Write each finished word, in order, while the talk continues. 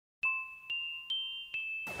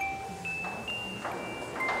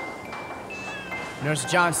Nurse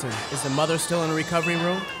Johnson, is the mother still in the recovery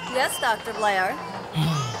room? Yes, Dr. Blair.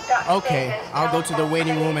 Okay, I'll go to the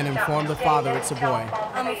waiting room and inform the father it's a boy.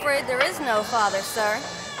 I'm afraid there is no father, sir.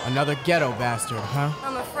 Another ghetto bastard, huh?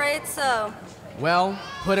 I'm afraid so. Well,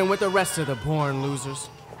 put him with the rest of the born losers.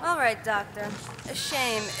 All right, Doctor. A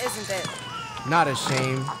shame, isn't it? Not a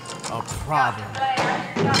shame, a problem. Dr.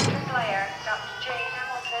 Blair, Dr. J.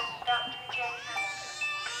 Hamilton, Dr. J. Hamilton.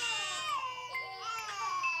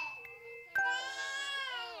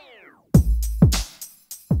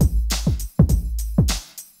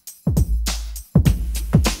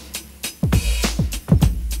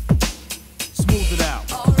 Smooth it out.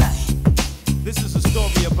 This is a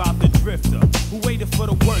story about the drifter who waited for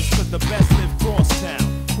the worst cause the best lived cross town.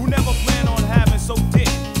 Who never planned on having so did.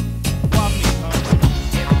 Why me, huh?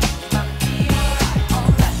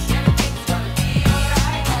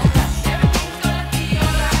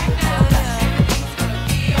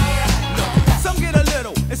 Look, some get a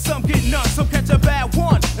little and some get none. Some catch a bad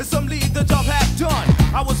one and some leave the job half done.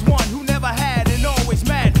 I was one who never had and always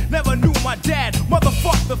mad. Never knew my dad.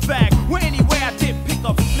 Motherfuck the fag. Well, anyway, I did pick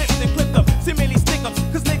up, flipped and clipped up. Seemingly stick ups,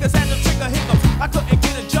 cause niggas had to trigger hiccups. I couldn't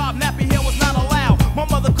get a job, nappy hair was not allowed. My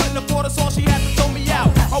mother couldn't afford us, all she had to throw me out.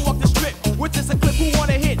 I walked the strip with just a clip, who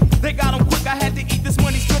wanna hit? They got 'em quick, I had to eat this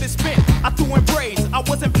money's good as spent. I threw in braids, I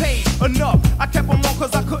wasn't paid enough. I kept them on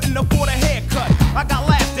cause I couldn't afford a haircut. I got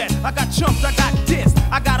laughed at, I got chumped, I got dissed.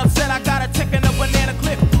 I got upset, I got a check in a banana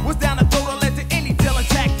clip. Was down the throat, I led to any deal and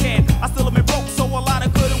tack can. I still have been broke, so a lot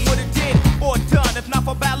of coulda, woulda, did or done. If not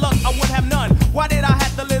for bad luck, I wouldn't have none. Why did I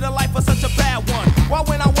have to live a life for such a bad one? Why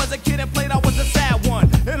when I was a kid and played, I was a sad one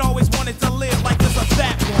and always wanted to live like this or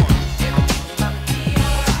that one.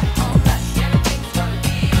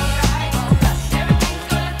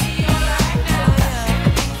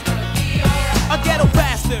 A ghetto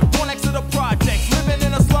bastard, born next to the projects, living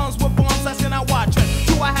in the slums with bombs, asking I watch it.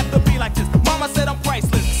 Do I have to be like this? Mama said I'm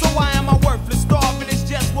priceless, so why am I worthless? Starving is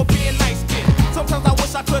just what being nice kid. Sometimes I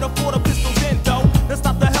wish I could afford a pistol then though. That's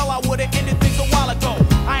not the hell I would've ended things a while ago.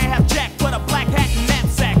 I ain't have jack but a black hat and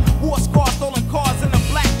knapsack. War scars, stolen cars, and a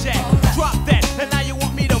blackjack. Drop that, and now you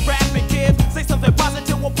want me to rap and give? Say something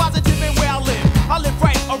positive, well positive ain't where I live. I live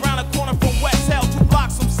right around the corner from West Hell, 2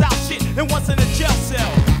 blocks from South shit, and once in a jail cell.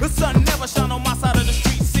 The sun never shine on my side of the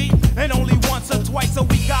street, see? And only once or twice a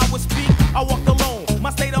week I would speak. I walked alone,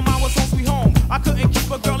 my state of mind was home sweet home. I couldn't keep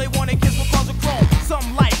a girl, they wanted kids with cars of chrome.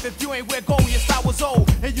 Some life, if you ain't where gold, your style was old.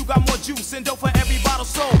 And you got more juice and dope for every bottle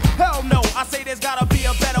sold. Hell no, I say there's gotta be